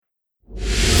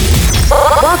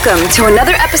Welcome to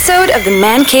another episode of the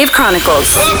Man Cave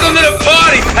Chronicles. Welcome to the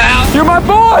party, pal! You're my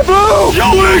boy, Blue! Yo,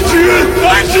 Adrian!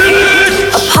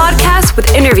 A podcast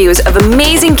with interviews of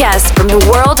amazing guests from the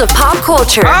world of pop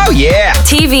culture. Oh, yeah!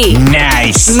 TV.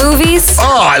 Nice! Movies.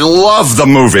 Oh, I love the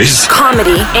movies!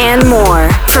 Comedy and more.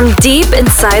 From deep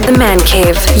inside the Man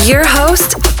Cave, your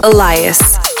host,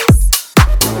 Elias.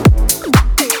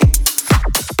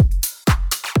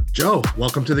 Joe,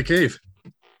 welcome to the cave.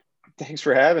 Thanks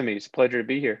for having me. It's a pleasure to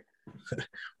be here.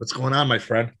 What's going on, my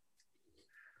friend?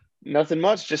 Nothing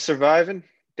much, just surviving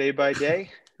day by day.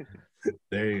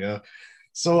 There you go.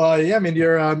 So,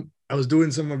 you're. I was doing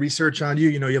some research on you.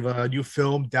 You know, you have a new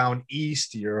film,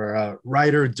 Downeast. You're a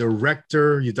writer,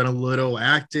 director. You've done a little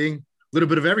acting, a little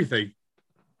bit of everything.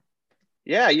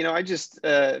 Yeah, I just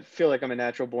feel like I'm a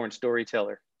natural born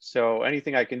storyteller. So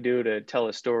anything I can do to tell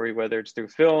a story, whether it's through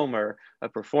film or a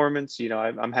performance,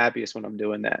 I'm happiest when I'm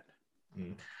doing that.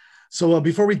 So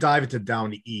before we dive into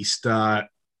Downeast,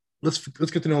 let's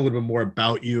get to know a little bit more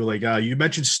about you. Like you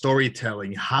mentioned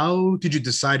storytelling. How did you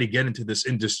decide to get into this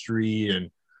industry, and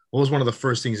what was one of the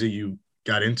first things that you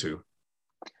got into?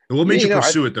 And what made you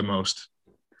pursue it the most?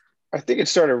 I think it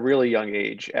started at a really young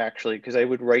age, actually, because I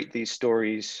would write these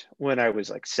stories when I was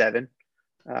like 7.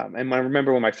 And I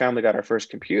remember when my family got our first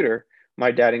computer,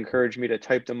 my dad encouraged me to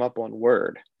type them up on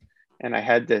Word. And I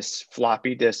had this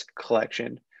floppy disk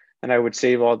collection, and I would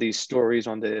save all these stories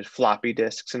on the floppy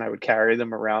disks, and I would carry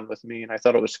them around with me. And I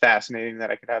thought it was fascinating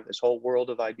that I could have this whole world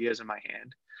of ideas in my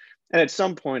hand. And at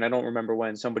some point, I don't remember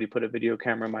when, somebody put a video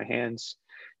camera in my hands,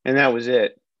 and that was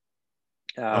it.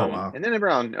 Wow. And then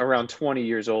around 20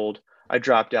 years old, I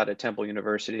dropped out at Temple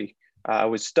University. I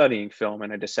was studying film,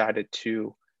 and I decided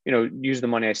to use the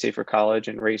money I saved for college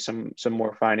and raise some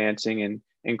more financing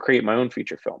and create my own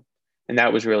feature film. And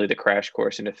that was really the crash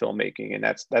course into filmmaking. And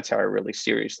that's how I really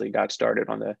seriously got started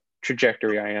on the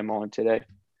trajectory I am on today.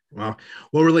 Wow.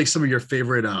 What were like some of your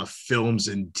favorite films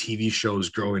and TV shows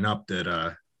growing up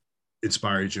that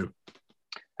inspired you?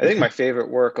 I think my favorite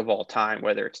work of all time,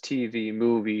 whether it's TV,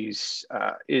 movies,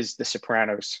 is The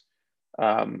Sopranos.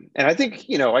 And I think,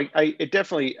 it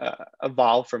definitely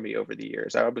evolved for me over the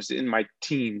years. I was in my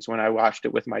teens when I watched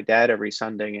it with my dad every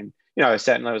Sunday. And, I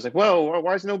sat and I was like, whoa,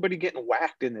 why is nobody getting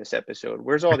whacked in this episode?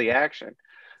 Where's all the action?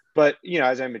 But,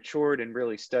 as I matured and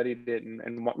really studied it and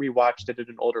rewatched it at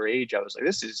an older age, I was like,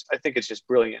 I think it's just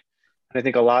brilliant. And I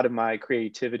think a lot of my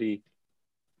creativity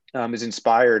is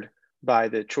inspired by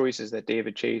the choices that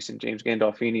David Chase and James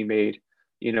Gandolfini made,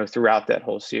 throughout that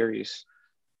whole series.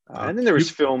 And then there was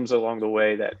films along the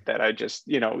way that I just,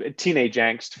 teenage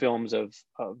angst films of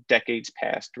decades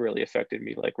past really affected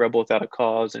me, like Rebel Without a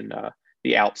Cause and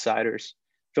The Outsiders,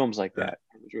 films like that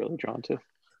I was really drawn to.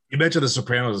 You mentioned The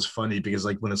Sopranos is funny because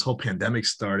like when this whole pandemic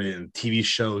started and TV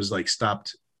shows like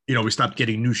stopped, we stopped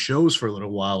getting new shows for a little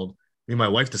while. Me and my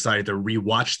wife decided to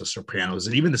rewatch The Sopranos.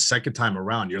 And even the second time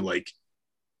around, you're like,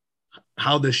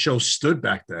 how this show stood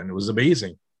back then. It was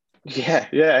amazing. Yeah.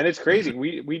 And it's crazy.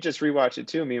 We just rewatched it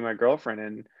too, me and my girlfriend.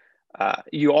 And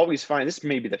you always find, this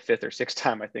may be the 5th or 6th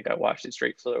time I think I watched it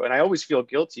straight through. And I always feel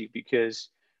guilty because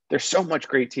there's so much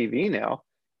great TV now,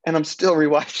 and I'm still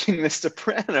rewatching The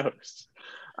Sopranos.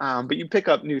 But you pick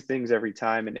up new things every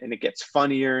time, and it gets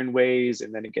funnier in ways,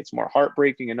 and then it gets more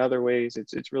heartbreaking in other ways.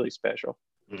 It's really special.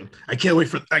 I can't wait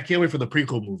for the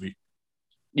prequel movie.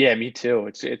 Yeah, me too.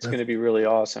 It's going to be really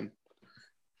awesome.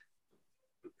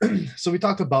 So we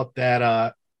talked about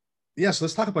that. So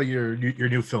let's talk about your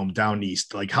new film,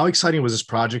 Downeast. Like, how exciting was this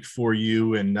project for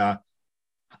you, and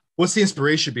what's the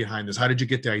inspiration behind this? How did you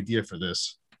get the idea for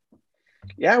this?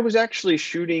 Yeah, I was actually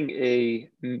shooting a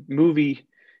movie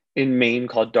in Maine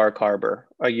called Dark Harbor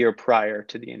a year prior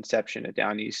to the inception of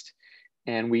Downeast.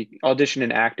 And we auditioned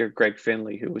an actor, Greg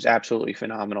Finley, who was absolutely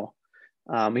phenomenal.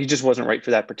 He just wasn't right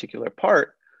for that particular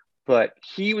part, but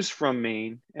he was from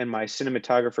Maine, and my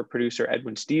cinematographer producer,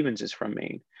 Edwin Stevens, is from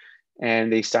Maine.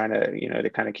 And they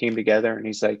kind of came together, and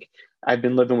he's like, I've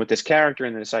been living with this character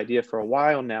and this idea for a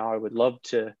while now. I would love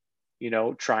to,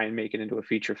 try and make it into a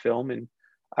feature film. And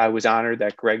I was honored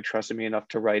that Greg trusted me enough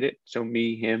to write it. So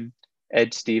me, him,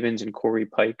 Ed Stevens, and Corey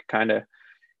Pike kind of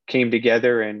came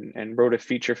together and wrote a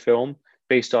feature film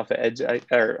based off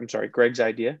of Greg's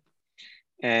idea.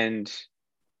 And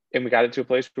we got it to a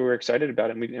place where we were excited about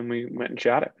it, and we went and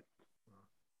shot it.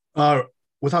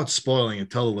 Without spoiling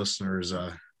it, tell the listeners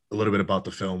a little bit about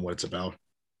the film, what it's about.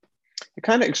 It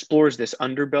kind of explores this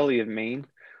underbelly of Maine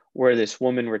where this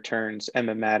woman returns,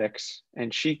 Emma Maddox,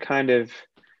 and she kind of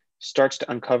starts to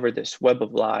uncover this web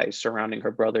of lies surrounding her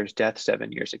brother's death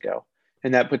 7 years ago.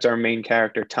 And that puts our main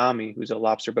character, Tommy, who's a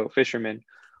lobster boat fisherman,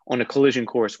 on a collision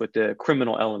course with the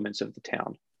criminal elements of the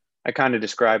town. I kind of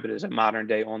describe it as a modern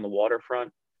day On the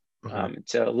Waterfront. Uh-huh.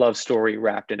 It's a love story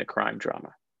wrapped in a crime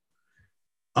drama.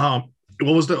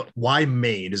 What was the why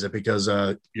Maine? Is it because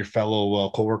your fellow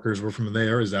coworkers were from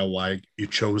there? Is that why you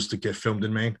chose to get filmed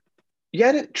in Maine? Yeah,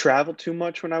 I didn't travel too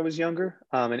much when I was younger.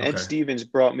 And Ed Okay. Stevens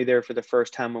brought me there for the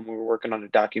first time when we were working on a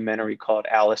documentary called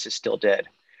Alice is Still Dead.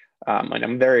 And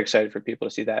I'm very excited for people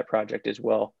to see that project as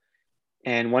well.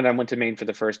 And when I went to Maine for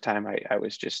the first time, I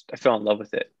fell in love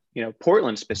with it. You know,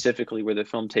 Portland specifically, where the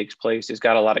film takes place, has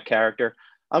got a lot of character.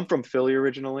 I'm from Philly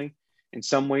originally. In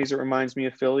some ways, it reminds me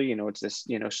of Philly. You know, it's this,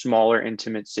 smaller,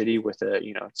 intimate city with it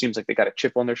seems like they got a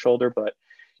chip on their shoulder, but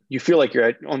you feel like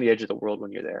you're on the edge of the world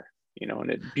when you're there,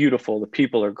 and it's beautiful. The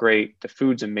people are great. The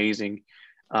food's amazing.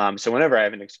 So whenever I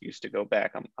have an excuse to go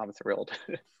back, I'm thrilled.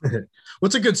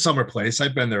 What's a good summer place?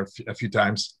 I've been there a few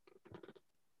times.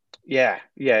 Yeah,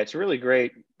 it's really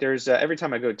great. There's every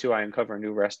time I go to, I uncover a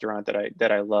new restaurant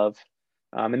that I love,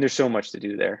 and there's so much to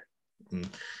do there. Mm.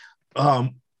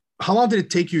 Um, how long did it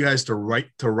take you guys to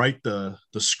write the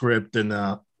script? And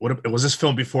what was this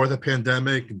film before the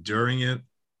pandemic? During it?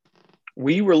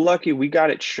 We were lucky; we got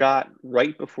it shot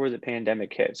right before the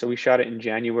pandemic hit. So we shot it in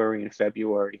January and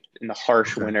February in the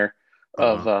harsh Okay. winter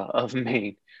of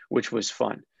Maine, which was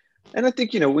fun. And I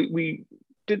think we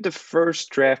did the first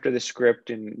draft of the script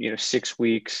in 6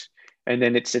 weeks, and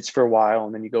then it sits for a while,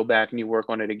 and then you go back and you work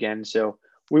on it again. So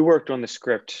we worked on the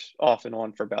script off and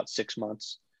on for about 6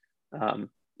 months, and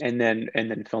then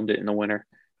filmed it in the winter.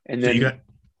 And So then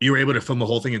you were able to film the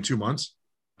whole thing in 2 months?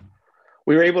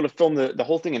 we were able to film the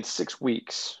whole thing in 6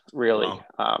 weeks, really.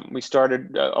 Wow. We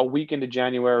started a week into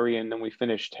January, and then we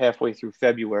finished halfway through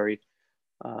February.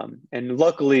 And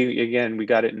luckily, again, we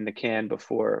got it in the can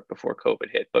before COVID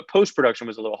hit. But post-production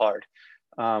was a little hard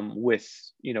with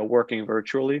working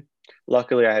virtually.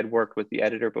 Luckily, I had worked with the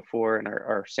editor before and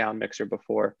our sound mixer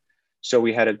before. So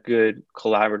we had a good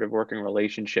collaborative working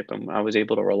relationship, and I was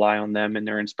able to rely on them and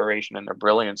their inspiration and their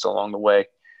brilliance along the way.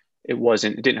 It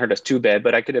didn't hurt us too bad,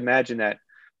 but I could imagine that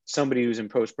somebody who's in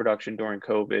post-production during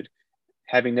COVID,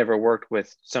 having never worked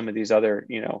with some of these other,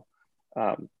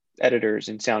 editors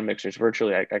and sound mixers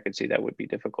virtually, I could see that would be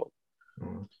difficult.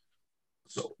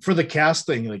 So for the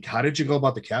casting, like, how did you go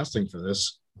about the casting for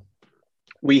this?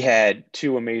 We had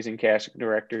two amazing casting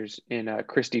directors in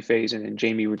Christy Faison and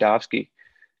Jamie Rudofsky.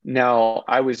 Now,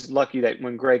 I was lucky that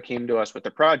when Greg came to us with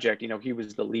the project, he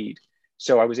was the lead.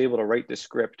 So I was able to write the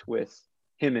script with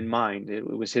him in mind. It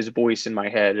was his voice in my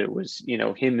head. It was,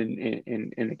 him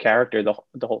in the character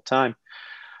the whole time.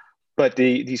 But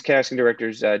these casting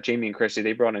directors, Jamie and Christy,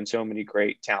 they brought in so many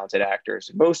great, talented actors.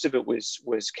 Most of it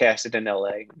was casted in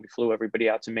LA. We flew everybody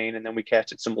out to Maine, and then we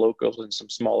casted some locals in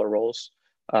some smaller roles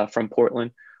from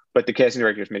Portland. But the casting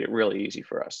directors made it really easy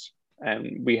for us.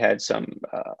 And we had some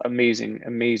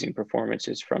amazing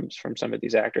performances from some of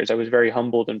these actors. I was very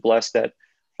humbled and blessed that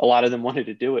a lot of them wanted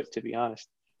to do it, to be honest.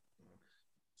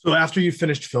 So after you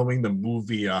finished filming the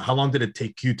movie, how long did it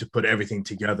take you to put everything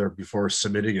together before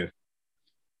submitting it?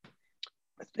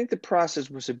 I think the process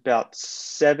was about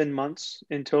 7 months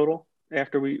in total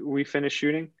after we finished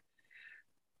shooting.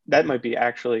 That might be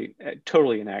actually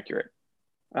totally inaccurate.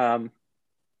 Wow.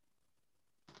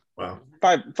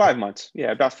 5 months.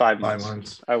 Yeah, about 5 months. 5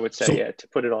 months. I would say, So, to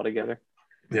put it all together.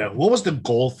 yeah. What was the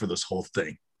goal for this whole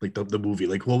thing? Like the movie?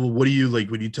 Like, what do you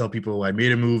like when you tell people I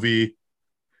made a movie?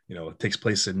 It takes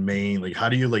place in Maine. Like, how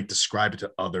do you like describe it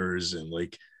to others? And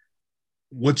like,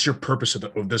 what's your purpose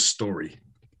of this story?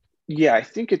 Yeah, I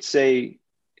think it's an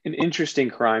interesting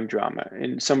crime drama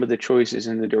and some of the choices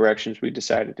and the directions we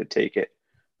decided to take it.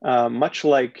 Much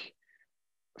like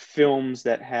films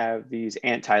that have these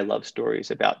anti-love stories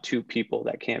about two people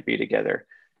that can't be together.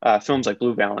 Films like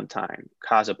Blue Valentine,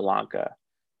 Casablanca.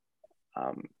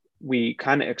 We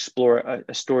kind of explore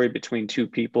a story between two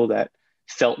people that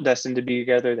felt destined to be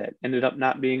together that ended up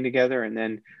not being together. And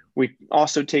then we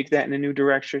also take that in a new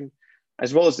direction,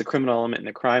 as well as the criminal element and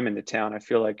the crime in the town. I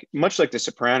feel like, much like The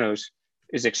Sopranos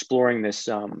is exploring this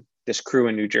crew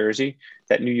in New Jersey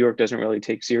that New York doesn't really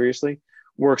take seriously,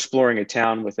 we're exploring a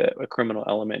town with a criminal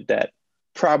element that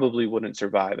probably wouldn't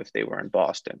survive if they were in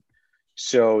Boston.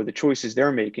 So the choices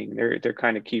they're making, they're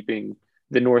kind of keeping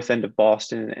the north end of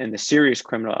Boston and the serious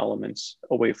criminal elements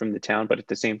away from the town, but at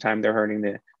the same time, they're hurting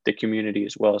the community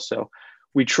as well. So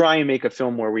we try and make a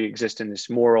film where we exist in this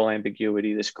moral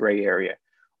ambiguity, this gray area,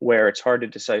 where it's hard to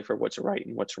decipher what's right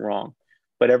and what's wrong,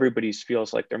 but everybody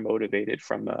feels like they're motivated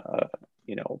from a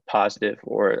positive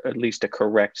or at least a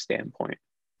correct standpoint.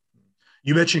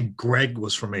 You mentioned Greg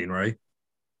was from Maine, right?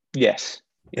 Yes.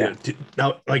 Yeah.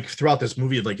 Now, like throughout this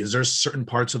movie, like, is there certain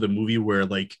parts of the movie where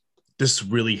like this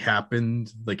really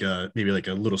happened? Like maybe like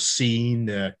a little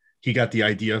scene he got the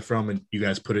idea from, and you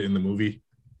guys put it in the movie?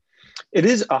 It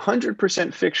is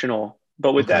 100% fictional,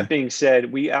 but with Okay. that being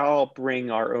said, we all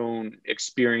bring our own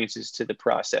experiences to the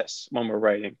process when we're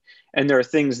writing. And there are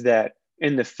things that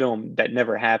in the film that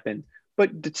never happened,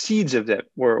 but the seeds of that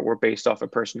were based off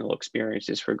of personal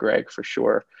experiences for Greg, for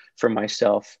sure, for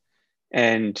myself.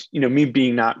 And, me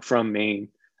being not from Maine,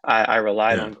 I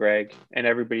relied Yeah. on Greg and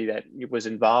everybody that was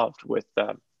involved with,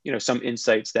 some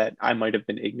insights that I might have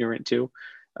been ignorant to.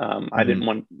 I Mhm. didn't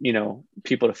want,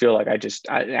 people to feel like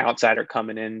an outsider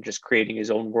coming in, just creating his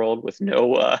own world with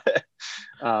no,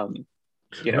 um,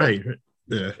 you know, Right.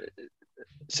 Yeah.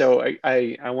 so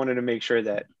I wanted to make sure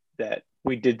that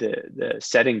we did the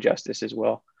setting justice as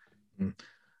well. Mm.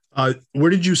 Where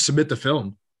did you submit the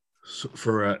film?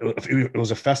 For it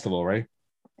was a festival, right?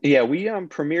 Yeah, we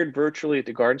premiered virtually at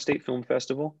the Garden State Film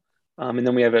Festival, and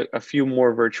then we have a few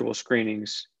more virtual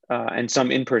screenings and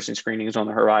some in-person screenings on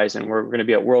the horizon. We're going to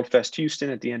be at World Fest Houston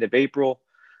at the end of April.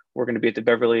 We're going to be at the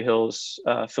Beverly Hills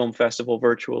Film Festival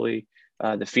virtually,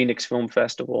 the Phoenix Film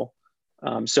Festival.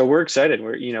 So we're excited.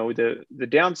 We're the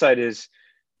downside is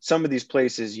some of these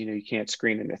places you can't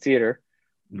screen in a theater.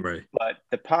 Right. But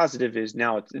the positive is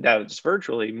that it's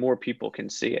virtually, more people can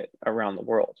see it around the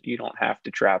world. You don't have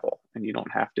to travel and you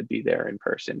don't have to be there in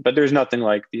person. But there's nothing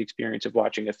like the experience of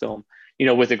watching a film,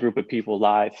 with a group of people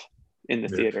live in the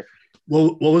Yeah. theater.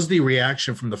 Well, what was the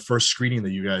reaction from the first screening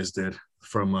that you guys did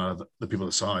from the people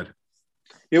that saw it?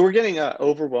 Yeah, we're getting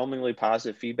overwhelmingly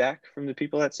positive feedback from the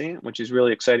people that see it, which is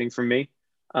really exciting for me.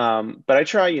 But I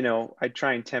try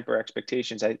and temper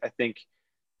expectations. I think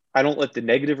I don't let the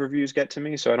negative reviews get to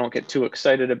me, so I don't get too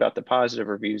excited about the positive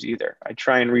reviews either. I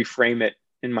try and reframe it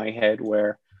in my head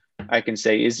where I can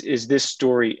say, is this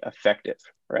story effective,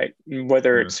 right?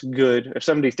 Whether Yeah. it's good, if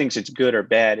somebody thinks it's good or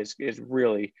bad is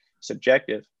really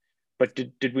subjective. But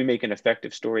did we make an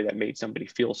effective story that made somebody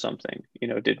feel something?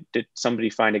 Did somebody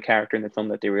find a character in the film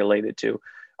that they related to?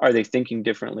 Are they thinking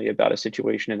differently about a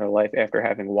situation in their life after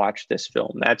having watched this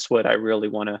film? That's what I really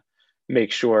want to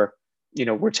make sure.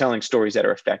 We're telling stories that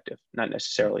are effective, not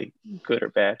necessarily good or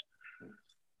bad.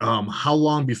 How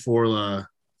long before the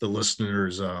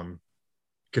listeners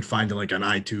could find it, like on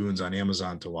iTunes, on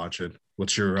Amazon, to watch it?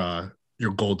 What's your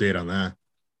goal date on that?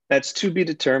 That's to be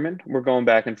determined. We're going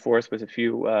back and forth with a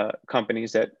few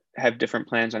companies that have different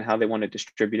plans on how they want to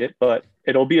distribute it, but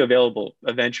it'll be available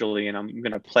eventually. And I'm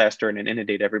going to plaster and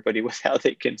inundate everybody with how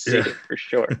they can see Yeah. it for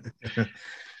sure.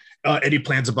 Any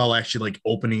plans about actually like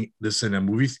opening this in a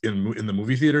movie in the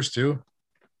movie theaters too?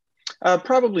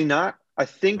 Probably not. I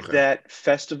think Okay. that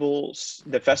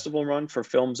the festival run for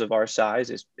films of our size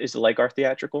is like our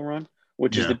theatrical run,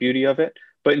 which is the Yeah. beauty of it.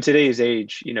 But in today's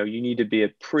age, you need to be a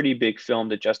pretty big film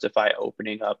to justify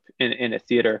opening up in a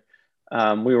theater.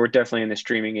 We were definitely in the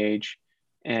streaming age.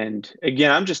 And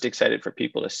again, I'm just excited for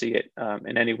people to see it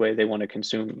in any way they want to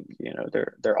consume,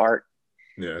 their art.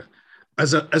 Yeah.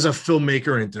 As a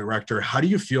filmmaker and director, how do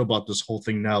you feel about this whole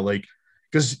thing now? Like,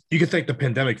 because you can thank the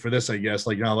pandemic for this, I guess.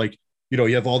 Like now, like you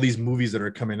have all these movies that are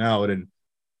coming out, and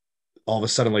all of a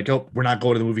sudden, like, oh, we're not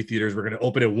going to the movie theaters. We're going to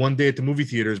open it one day at the movie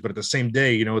theaters, but at the same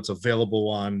day, it's available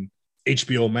on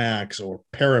HBO Max or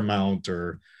Paramount,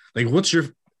 or like,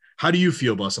 how do you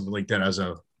feel about something like that as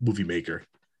a movie maker?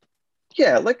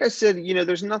 Yeah, like I said,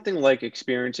 there's nothing like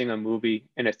experiencing a movie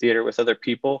in a theater with other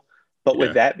people. But with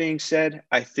Yeah. that being said,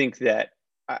 I think that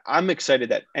I'm excited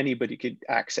that anybody could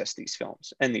access these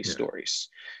films and these Yeah. stories.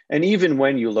 And even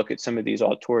when you look at some of these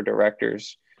auteur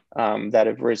directors that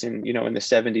have risen, in the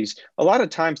 70s, a lot of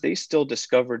times they still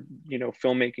discovered,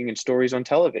 filmmaking and stories on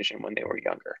television when they were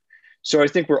younger. So I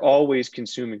think we're always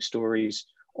consuming stories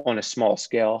on a small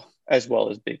scale as well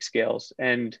as big scales.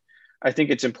 And I think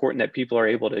it's important that people are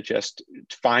able to just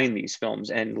find these films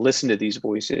and listen to these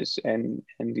voices and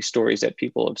these stories that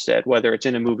people have said, whether it's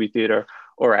in a movie theater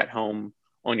or at home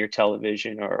on your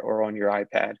television or on your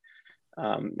iPad.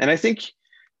 And I think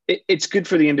it's good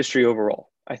for the industry overall.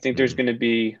 I think there's Mhm. going to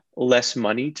be less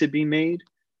money to be made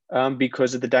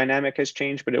because of the dynamic has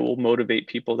changed, but it will motivate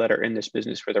people that are in this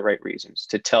business for the right reasons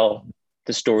to tell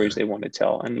the stories Yeah. they want to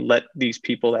tell and let these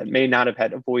people that may not have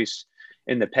had a voice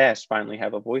in the past finally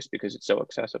have a voice because it's so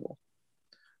accessible.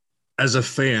 As a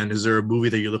fan, is there a movie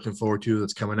that you're looking forward to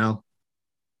that's coming out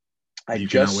I that you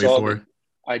cannot just wait saw the for?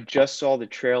 I just saw the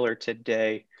trailer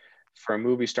today for a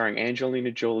movie starring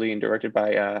Angelina Jolie and directed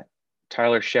by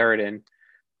Tyler Sheridan.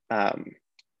 Um,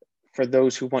 for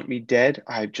Those Who Want Me Dead,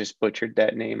 I just butchered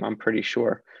that name, I'm pretty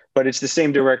sure. But it's the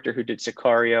same director who did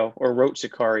Sicario or wrote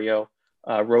Sicario,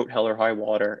 wrote Hell or High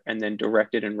Water, and then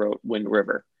directed and wrote Wind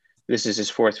River. This is his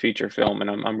fourth feature film, and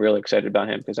I'm really excited about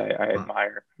him because I Huh.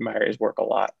 admire his work a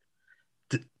lot.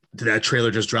 Did Did that trailer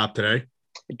just drop today?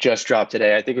 It just dropped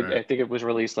today. I think Right. I think it was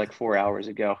released like 4 hours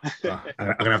ago. I'm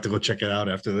gonna have to go check it out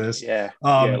after this. Yeah,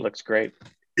 it looks great.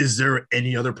 Is there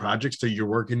any other projects that you're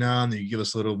working on that you give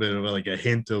us a little bit of like a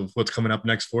hint of what's coming up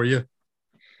next for you?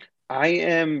 I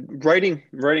am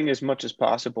writing as much as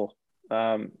possible.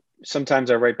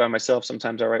 Sometimes I write by myself.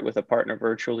 Sometimes I write with a partner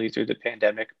virtually through the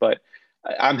pandemic, but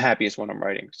I'm happiest when I'm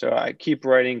writing. So I keep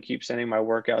writing, keep sending my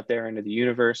work out there into the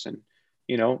universe, and,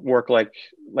 work like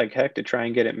heck to try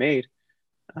and get it made.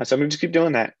 So I'm going to just keep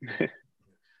doing that.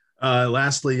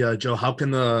 Lastly, Joe, how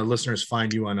can the listeners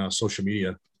find you on social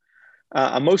media?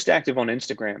 I'm most active on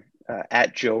Instagram,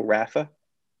 at Joe Raffa.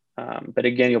 But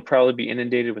again, you'll probably be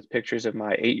inundated with pictures of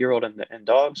my 8-year-old and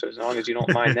dog. So as long as you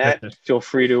don't mind that, feel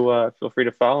free to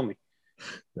follow me.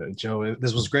 Joe,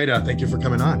 this was great. Thank you for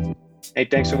coming on. Hey,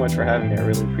 thanks so much for having me. I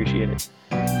really appreciate it.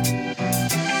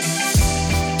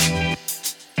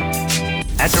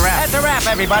 That's a wrap. That's a wrap,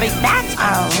 everybody. That's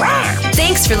a wrap.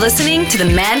 Thanks for listening to the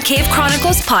Man Cave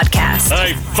Chronicles podcast.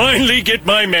 I finally get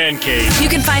my man cave. You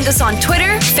can find us on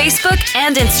Twitter, Facebook,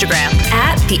 and Instagram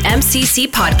at the MCC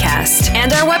Podcast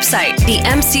and our website,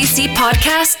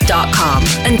 themccpodcast.com.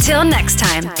 Until next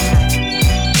time.